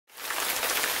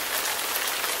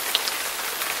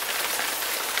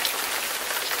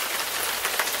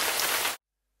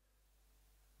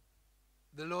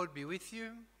Lord be with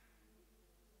you.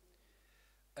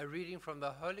 A reading from the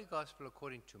Holy Gospel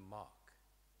according to Mark.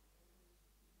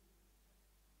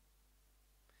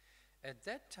 At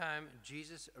that time,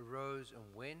 Jesus arose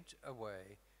and went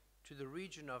away to the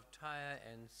region of Tyre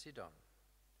and Sidon,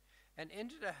 and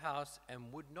entered a house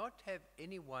and would not have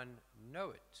anyone know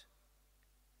it.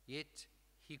 Yet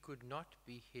he could not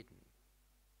be hidden.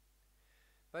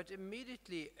 But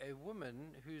immediately a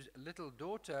woman whose little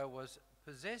daughter was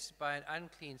possessed by an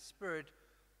unclean spirit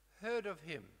heard of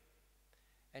him,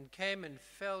 and came and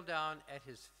fell down at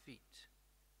his feet.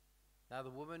 Now the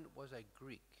woman was a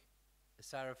Greek, a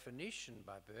Syrophoenician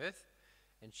by birth,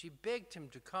 and she begged him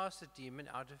to cast the demon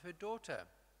out of her daughter.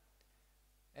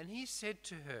 And he said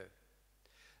to her,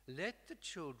 "Let the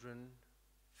children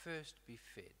first be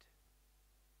fed.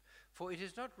 For it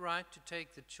is not right to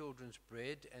take the children's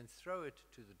bread and throw it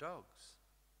to the dogs."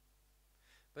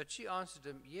 But she answered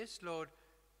him, "Yes, Lord,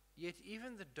 yet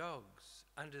even the dogs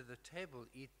under the table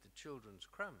eat the children's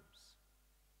crumbs."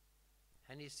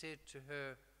 And he said to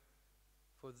her,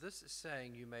 "For this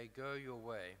saying you may go your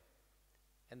way,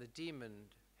 and the demon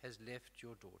has left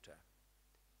your daughter."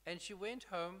 And she went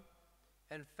home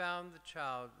and found the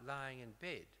child lying in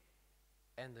bed,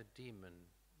 and the demon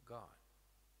gone.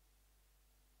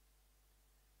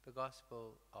 The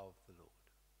Gospel of the Lord.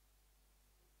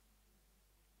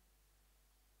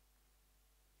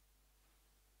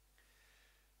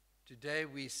 Today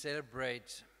we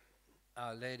celebrate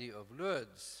Our Lady of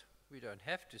Lourdes. We don't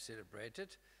have to celebrate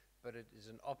it, but it is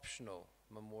an optional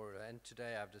memorial, and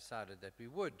today I've decided that we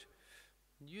would,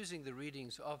 using the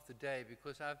readings of the day,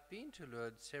 because I've been to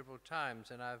Lourdes several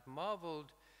times and I've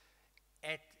marveled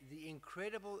at the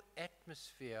incredible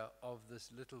atmosphere of this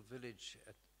little village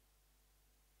at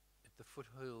the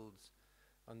foothills,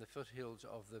 on the foothills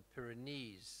of the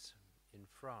Pyrenees in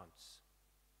France.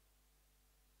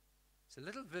 It's a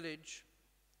little village.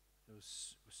 It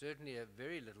was certainly a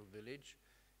very little village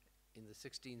in the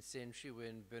 16th century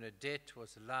when Bernadette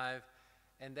was alive,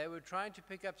 and they were trying to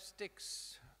pick up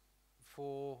sticks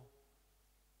for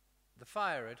the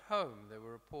fire at home. They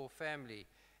were a poor family,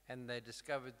 and they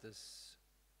discovered this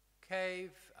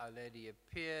cave. Our Lady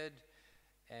appeared,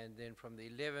 and then from the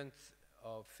 11th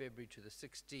of February to the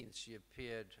 16th, she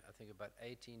appeared, I think, about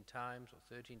 18 times or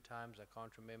 13 times, I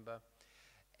can't remember.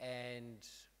 And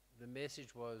the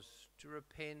message was to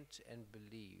repent and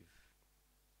believe.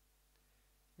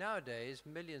 Nowadays,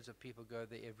 millions of people go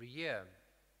there every year.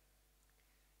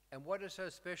 And what is so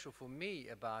special for me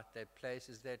about that place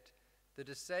is that the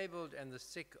disabled and the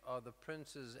sick are the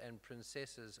princes and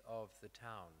princesses of the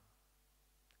town.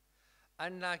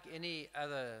 Unlike any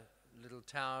other little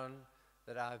town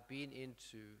that I've been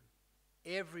into,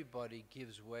 everybody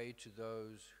gives way to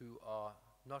those who are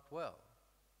not well.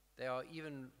 There are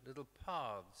even little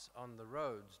paths on the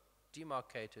roads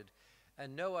demarcated,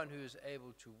 and no one who is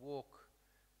able to walk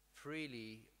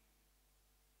freely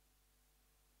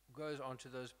goes onto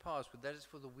those paths, but that is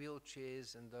for the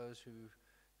wheelchairs and those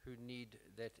who need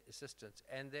that assistance.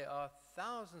 And there are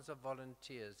thousands of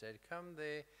volunteers that come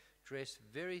there dressed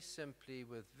very simply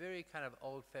with very kind of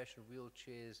old-fashioned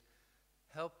wheelchairs,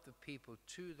 help the people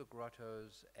to the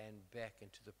grottos and back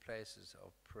into the places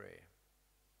of prayer.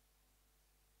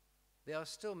 There are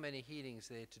still many healings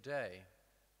there today,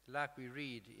 like we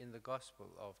read in the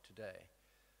Gospel of today.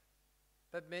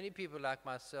 But many people like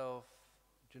myself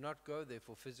do not go there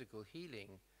for physical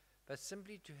healing, but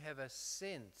simply to have a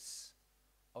sense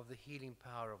of the healing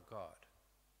power of God,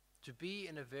 to be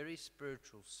in a very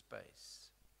spiritual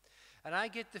space. And I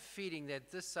get the feeling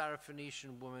that this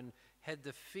Syrophoenician woman had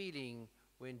the feeling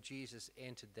when Jesus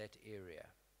entered that area.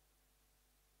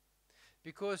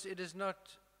 Because it is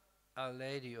not Our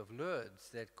Lady of Lourdes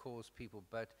that calls people,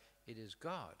 but it is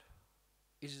God.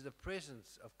 It is the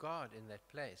presence of God in that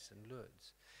place in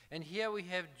Lourdes. And here we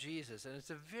have Jesus, and it's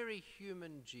a very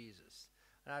human Jesus.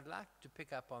 And I'd like to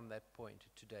pick up on that point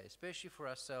today, especially for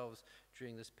ourselves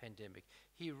during this pandemic.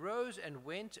 He rose and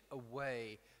went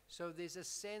away, so there's a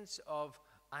sense of,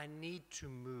 I need to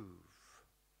move.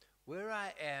 Where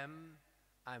I am,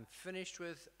 I'm finished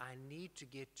with, I need to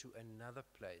get to another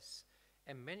place.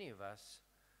 And many of us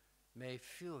may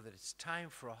feel that it's time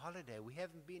for a holiday. We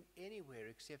haven't been anywhere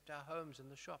except our homes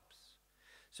and the shops.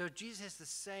 So Jesus has the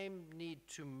same need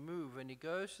to move, and he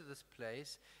goes to this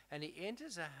place, and he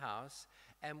enters a house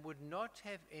and would not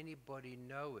have anybody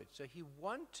know it. So he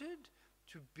wanted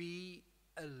to be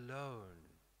alone.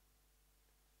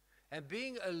 And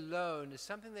being alone is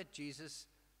something that Jesus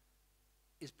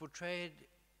is portrayed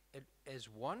as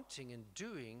wanting and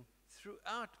doing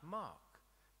throughout Mark.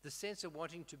 The sense of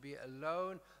wanting to be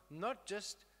alone, not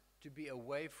just to be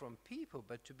away from people,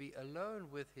 but to be alone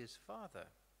with his Father.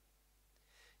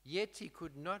 Yet he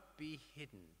could not be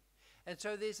hidden. And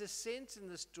so there's a sense in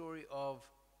the story of,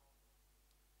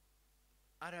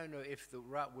 I don't know if the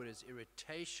right word is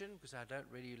irritation, because I don't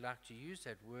really like to use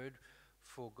that word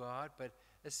for God, but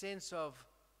a sense of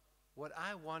what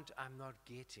I want, I'm not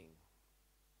getting.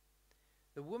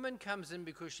 The woman comes in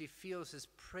because she feels his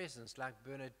presence, like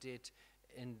Bernadette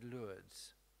in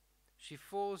Lourdes. She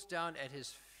falls down at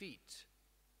his feet.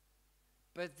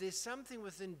 But there's something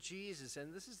within Jesus,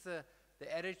 and this is the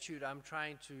attitude I'm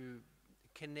trying to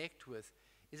connect with,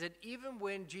 is that even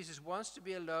when Jesus wants to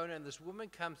be alone and this woman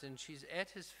comes in, she's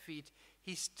at his feet,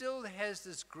 he still has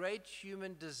this great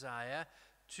human desire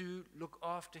to look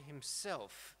after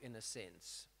himself, in a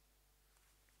sense.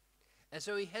 And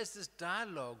so he has this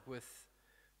dialogue with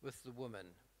the woman.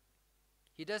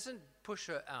 He doesn't push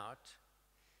her out.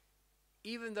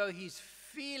 Even though he's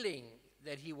feeling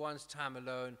that he wants time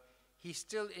alone, he's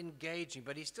still engaging,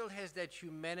 but he still has that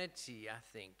humanity, I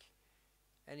think.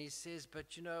 And he says,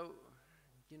 but you're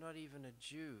not even a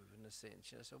Jew, in a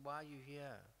sense. So why are you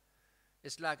here?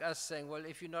 It's like us saying, well,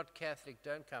 if you're not Catholic,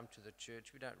 don't come to the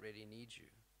church. We don't really need you.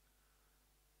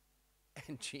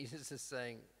 And Jesus is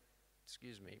saying,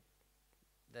 excuse me,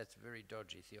 that's very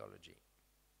dodgy theology.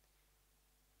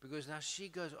 Because now she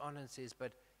goes on and says,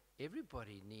 but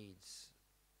everybody needs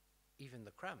even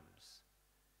the crumbs.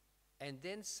 And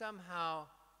then somehow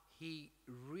he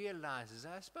realizes,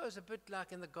 I suppose a bit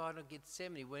like in the Garden of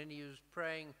Gethsemane when he was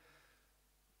praying,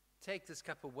 take this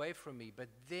cup away from me, but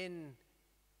then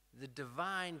the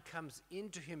divine comes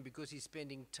into him because he's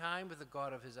spending time with the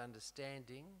God of his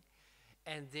understanding,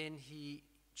 and then he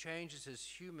changes his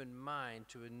human mind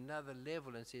to another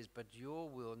level and says, but your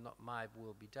will, not my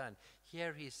will, be done.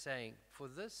 Here he's saying, for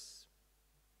this,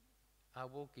 I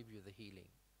will give you the healing.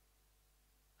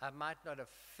 I might not have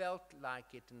felt like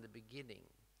it in the beginning,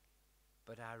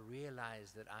 but I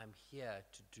realize that I'm here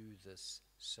to do this,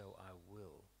 so I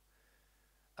will.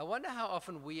 I wonder how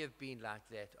often we have been like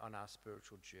that on our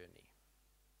spiritual journey.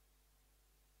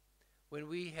 When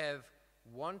we have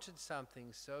wanted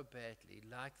something so badly,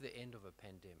 like the end of a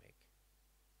pandemic,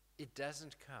 it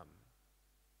doesn't come.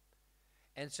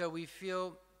 And so we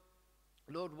feel,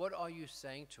 Lord, what are you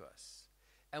saying to us?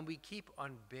 And we keep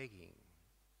on begging,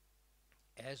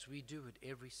 as we do at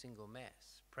every single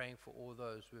Mass, praying for all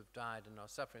those who have died and are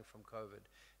suffering from COVID,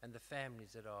 and the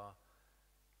families that are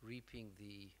reaping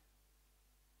the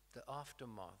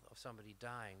aftermath of somebody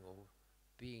dying or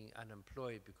being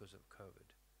unemployed because of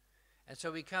COVID. And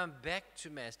so we come back to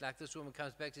Mass, like this woman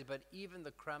comes back to say, but even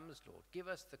the crumbs, Lord, give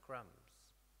us the crumbs.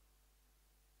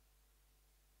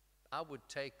 I would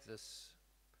take this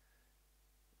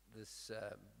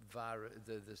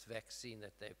vaccine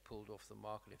that they've pulled off the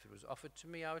market. If it was offered to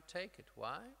me, I would take it.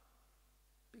 Why?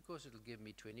 Because it'll give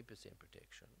me 20%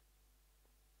 protection.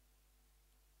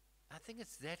 I think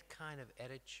it's that kind of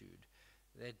attitude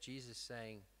that Jesus is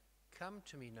saying, come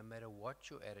to me no matter what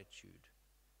your attitude,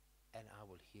 and I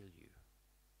will heal you.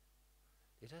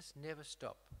 Let us never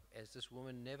stop, as this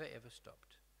woman never ever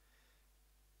stopped,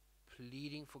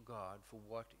 pleading for God for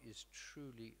what is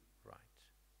truly right.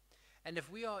 And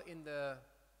if we are in the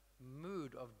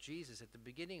mood of Jesus at the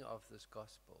beginning of this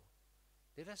gospel,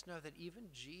 let us know that even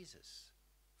Jesus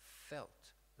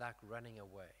felt like running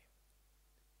away.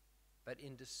 But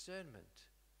in discernment,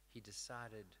 he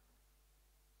decided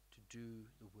to do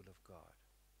the will of God.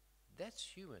 That's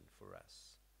human for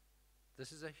us.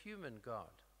 This is a human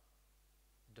God,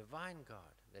 divine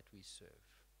God that we serve.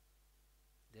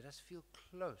 Let us feel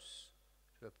close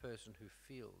to a person who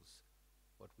feels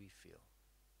what we feel.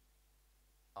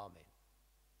 Amen.